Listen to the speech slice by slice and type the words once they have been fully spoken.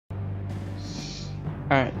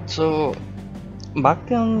Alright, so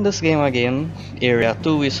back in this game again, area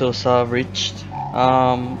 2 we so have reached.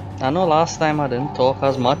 I know last time I didn't talk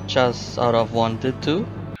as much as I'd have wanted to,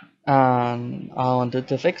 and I wanted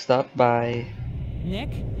to fix that by... Nick?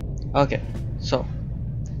 Okay, so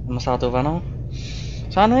I'm gonna start over now.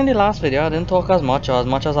 So I know in the last video I didn't talk as much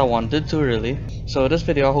as I wanted to really. So this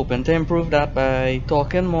video I'm hoping to improve that by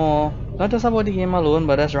talking more, not just about the game alone,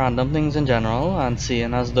 but as random things in general, and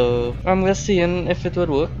seeing as though I'm just seeing if it would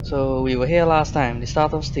work. So we were here last time, the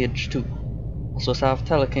start of stage 2. I'm supposed to have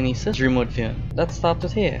telekinesis, remote viewing. Let's start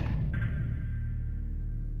with here.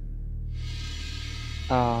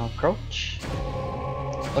 Crouch.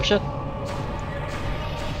 Oh shit.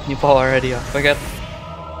 New power already, I forget.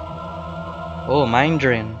 Oh, mind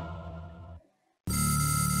drain.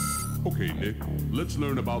 Okay, Nick, let's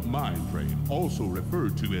learn about mind drain, also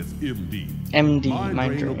referred to as MD. MD, mind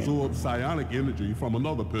drain drain. Absorbs psionic energy from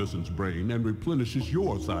another person's brain and replenishes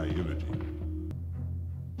your psi energy.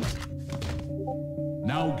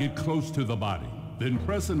 Now get close to the body. Then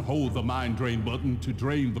press and hold the mind drain button to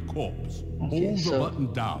drain the corpse. Okay, hold the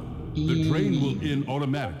button down. The drain will end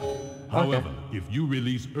automatically. However, if you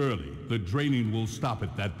release early, the draining will stop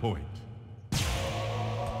at that point.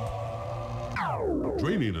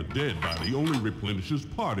 Draining a dead body only replenishes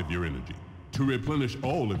part of your energy. To replenish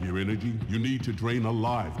all of your energy, you need to drain a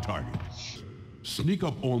live target. Sneak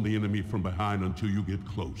up on the enemy from behind until you get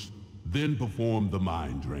close. Then perform the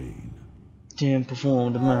mind drain. Then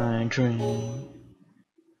perform the mind drain.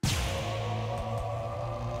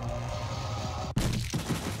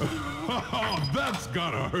 That's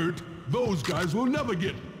gotta hurt. Those guys will never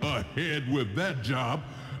get ahead with that job.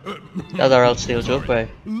 That's our steel joke, way.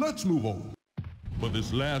 Let's move on. For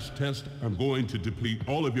this last test, I'm going to deplete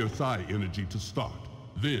all of your psi energy to start.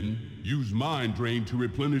 Then, use mind drain to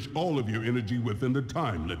replenish all of your energy within the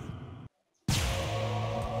time limit.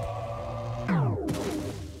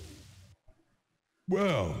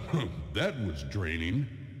 Well, that was draining.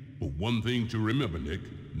 But one thing to remember, Nick,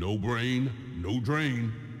 no brain, no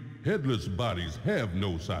drain. Headless bodies have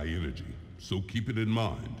no psi energy, so keep it in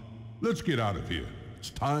mind. Let's get out of here.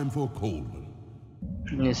 It's time for a cold one.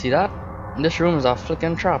 You see that? This room is a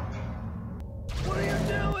flicking trap. What are you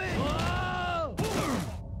doing? Whoa!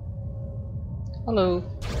 Hello.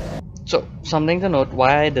 So, something to note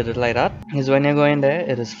why I did it like that is when you go in there,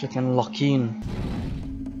 it is flicking locking.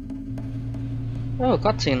 Oh,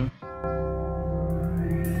 cutscene.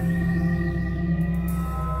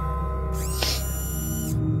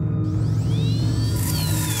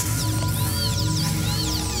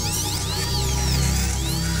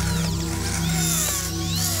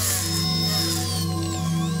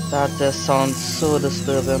 That just sounds so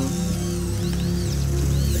disturbing.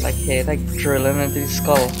 Like hey, like drilling into the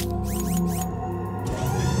skull.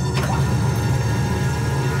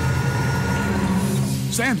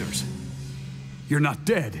 Sanders! You're not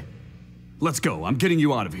dead. Let's go, I'm getting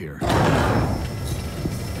you out of here.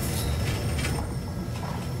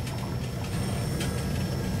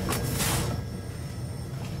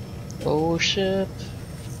 Oh shit.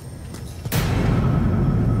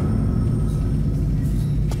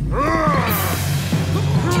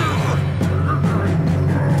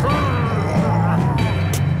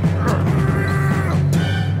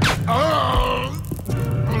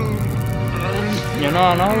 You know,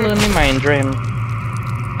 I'm not learning mind drain,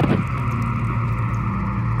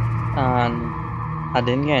 and I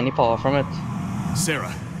didn't get any power from it.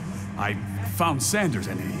 Sarah, I found Sanders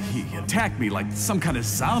and he attacked me like some kind of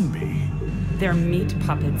zombie. They're meat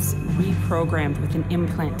puppets, reprogrammed with an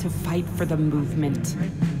implant to fight for the movement.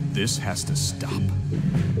 This has to stop.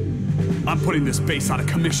 I'm putting this base out of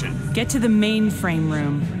commission. Get to the mainframe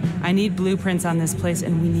room. I need blueprints on this place,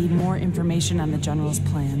 and we need more information on the General's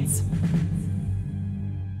plans.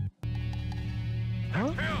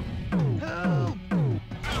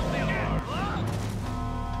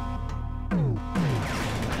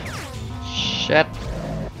 Shit.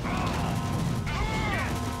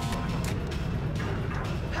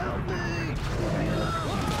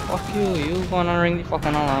 Fuck you, you gonna ring the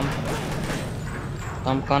fucking alarm.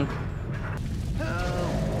 Dumb cunt.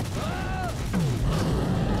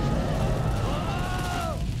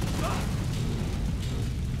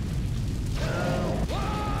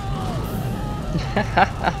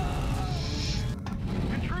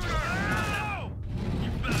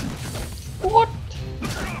 What?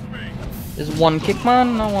 Is one kick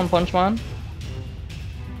man, not one punch man?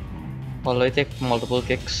 Or do I take multiple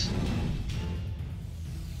kicks?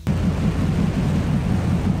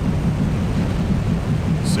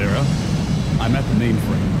 Sarah, I'm at the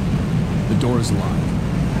mainframe. The door is locked.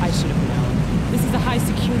 I should have known. This is a high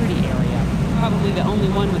security area. Probably the only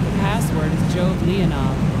one with the password is Jove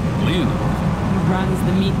Leonov. Leonov? He runs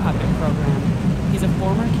the meat puppet program. He's a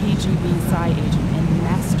former KGB Psi agent and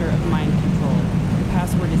master of mind control. The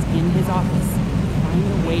password is in his office. Find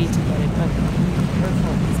a way to get it, but be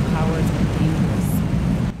careful. His powers are dangerous.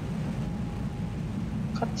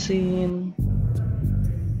 Cutscene.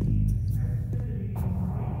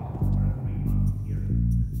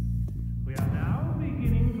 We are now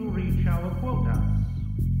beginning to reach our quota.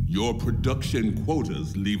 Your production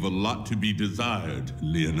quotas leave a lot to be desired,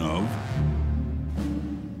 Leonov.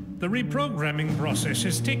 The reprogramming process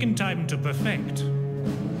has taken time to perfect.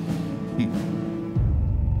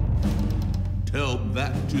 Tell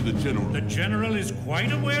that to the General. The General is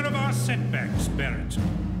quite aware of our setbacks, Barrett.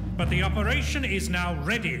 But the operation is now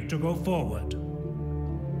ready to go forward.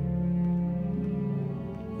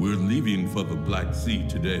 We're leaving for the Black Sea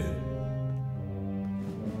today.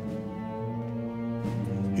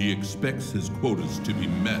 He expects his quotas to be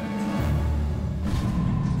met.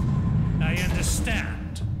 I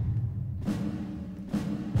understand.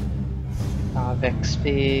 Vex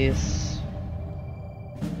space.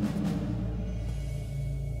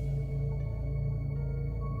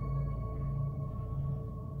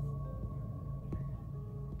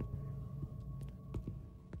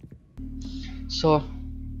 So,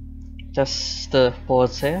 just to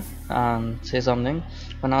pause here and say something.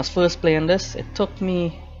 When I was first playing this, it took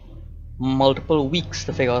me multiple weeks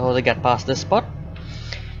to figure out how to get past this spot,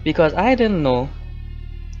 because I didn't know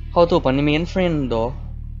how to open the mainframe door,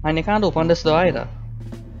 and you can't open this door either.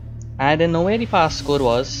 I didn't know where the passcode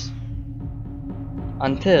was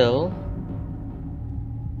until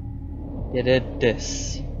you did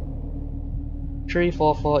this.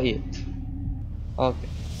 3448. Okay.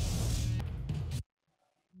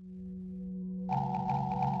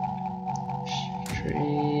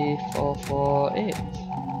 Three, 4, 4, 8.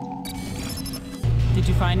 Did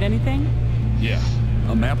you find anything? Yeah.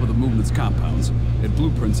 A map of the movement's compounds and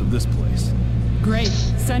blueprints of this place. Great.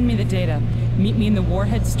 Send me the data. Meet me in the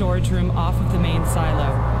warhead storage room off of the main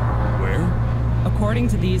silo. Where? According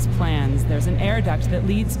to these plans, there's an air duct that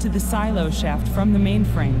leads to the silo shaft from the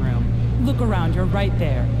mainframe room. Look around, you're right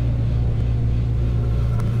there.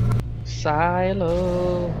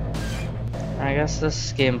 Silo. I guess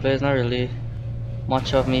this gameplay is not really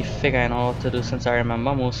much of me figuring out what to do, since I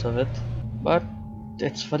remember most of it. But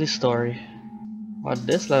it's for the story. What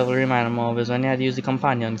this level reminded me of is when you had to use the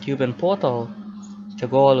companion cube in Portal to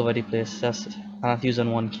go all over the place, just not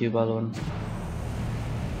using one cube alone.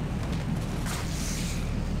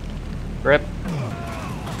 Rip.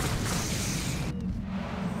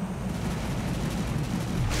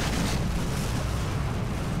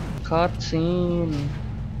 Cutscene.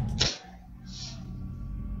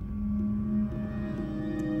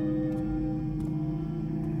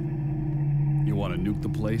 You want to nuke the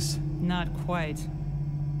place? Not quite.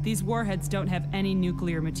 These warheads don't have any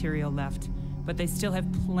nuclear material left, but they still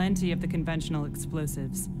have plenty of the conventional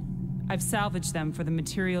explosives. I've salvaged them for the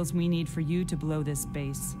materials we need for you to blow this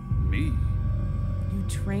base. Me? You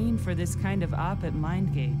trained for this kind of op at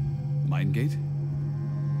Mindgate. Mindgate?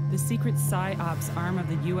 The secret Psi-Ops arm of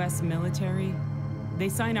the US military. They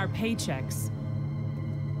sign our paychecks.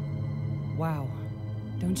 Wow.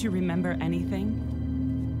 Don't you remember anything?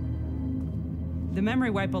 The memory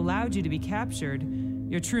wipe allowed you to be captured.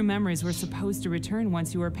 Your true memories were supposed to return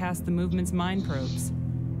once you were past the movement's mind probes.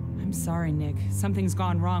 I'm sorry, Nick. Something's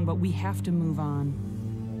gone wrong, but we have to move on.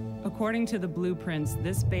 According to the blueprints,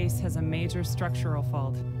 this base has a major structural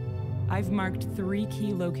fault. I've marked 3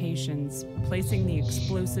 key locations. Placing the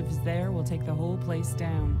explosives there will take the whole place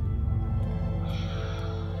down.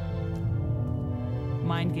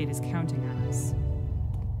 Mindgate is counting on us.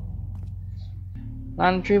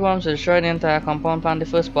 Land 3 bombs to destroy the entire compound. Plant the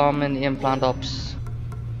first bomb in the implant ops.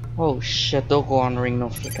 Oh shit, don't go on, ring no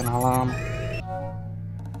freaking alarm.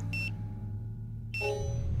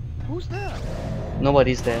 Who's there?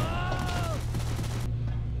 Nobody's there.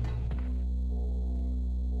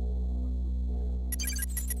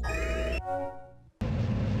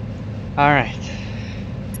 Alright.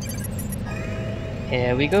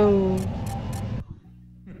 Here we go.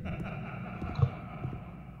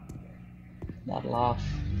 That laugh.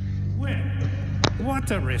 Well,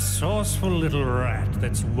 what a resourceful little rat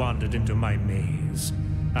that's wandered into my maze.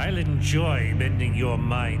 I'll enjoy bending your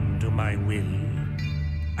mind to my will.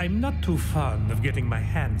 I'm not too fond of getting my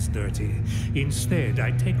hands dirty. Instead,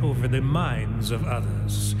 I take over the minds of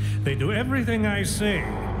others. They do everything I say,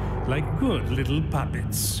 like good little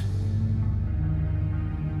puppets.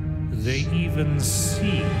 They even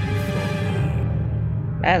see for me.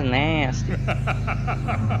 That's nasty.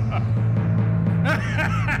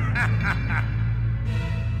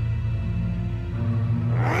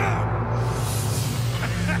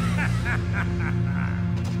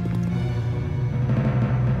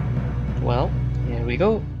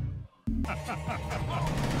 go.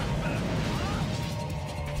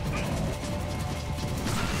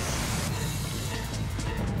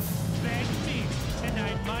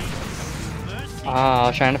 Ah, I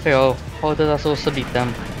was trying to figure out how did I supposed to beat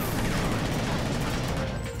them.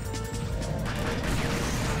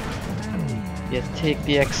 You take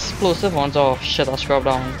the explosive ones off. Shit, I scrubbed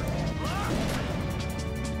down.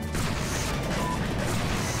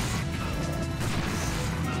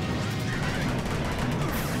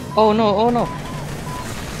 Oh no, oh no.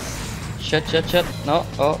 Shit, shit, shit. No,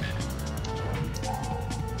 oh.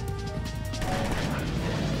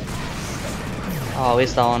 Oh,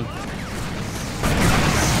 he's down.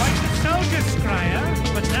 Quite the soldier, Scryer,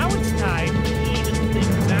 but now it's time to even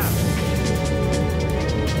things out.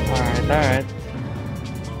 Alright, alright.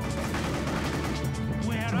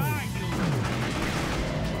 Where are you?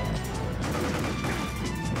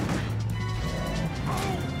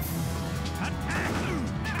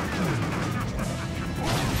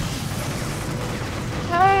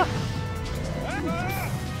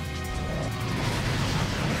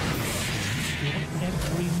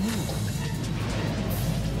 Every move.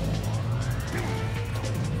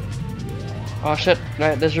 Oh shit,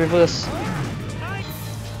 right, let's reverse.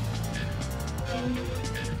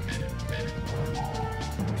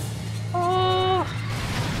 Oh.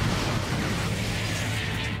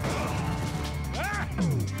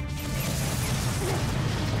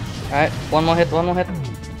 Alright, one more hit, one more hit.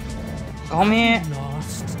 Come here.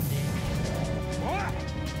 Lost.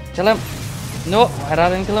 Kill him. No, I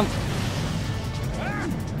didn't kill him.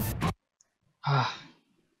 Ah.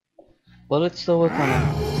 Bullets still work on him.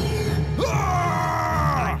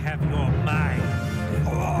 I have your mind.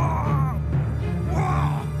 What?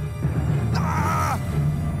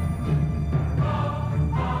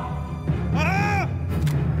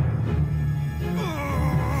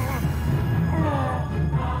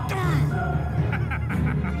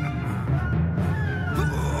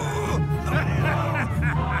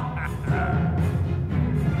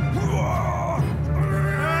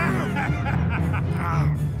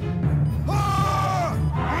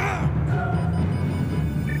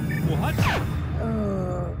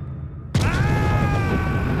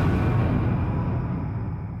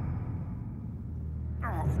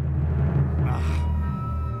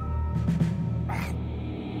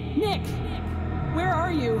 Nick! Where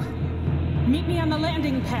are you? Meet me on the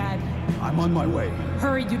landing pad. I'm on my way.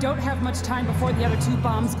 Hurry, you don't have much time before the other 2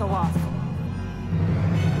 bombs go off.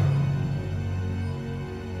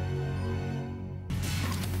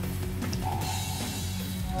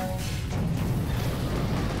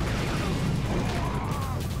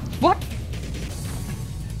 What?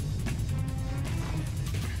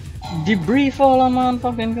 Debris fall on my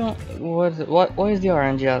fucking gun. What is the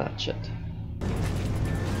RNG of that shit?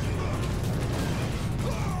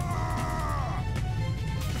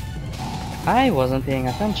 I wasn't paying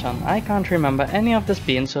attention. I can't remember any of this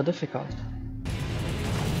being so difficult.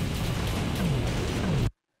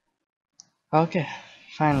 Okay,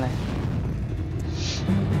 finally.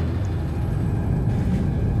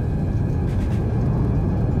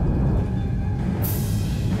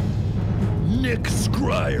 Nick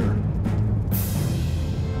Scryer!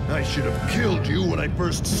 I should have killed you when I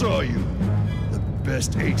first saw you. The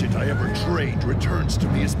best agent I ever trained returns to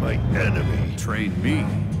me as my enemy. Train me.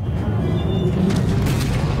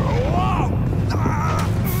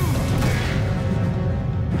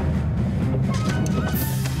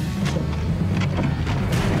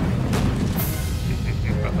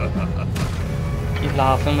 Keep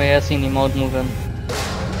laughing when I see the mouth moving.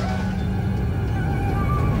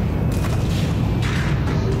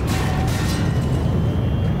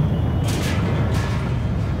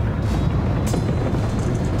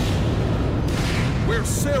 Where's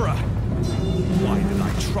Sarah? Why did I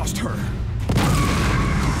trust her?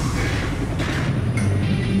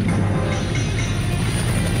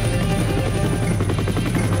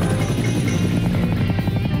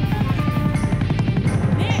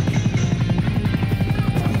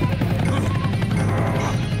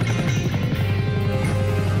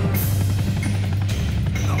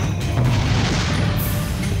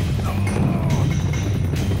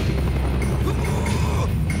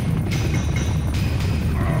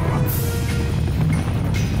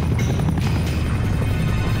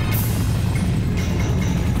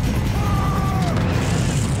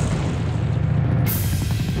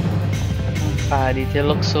 Detail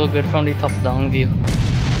looks so good from the top-down view.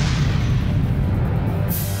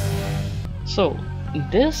 So,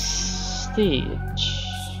 this stage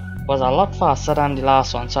was a lot faster than the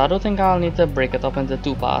last one, so I don't think I'll need to break it up into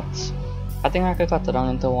 2 parts. I think I could cut it down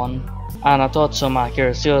into 1. and I thought some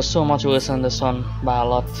accuracy was so much worse in this one by a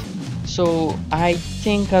lot. So I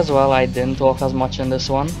think as well I didn't talk as much in this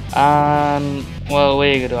one, and well, what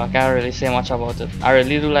you do, I can't really say much about it. I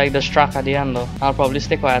really do like this track at the end though. I'll probably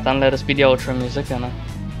stay quiet and let this be the outro music, you know.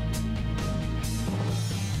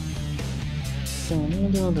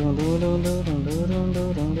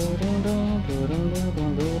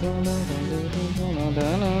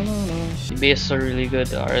 The bass are really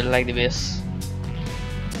good. I really like the bass.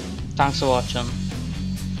 Thanks for watching.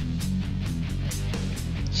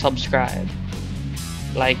 Subscribe,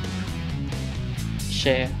 like,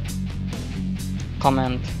 share,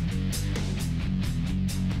 comment,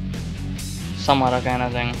 some other kind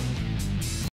of thing.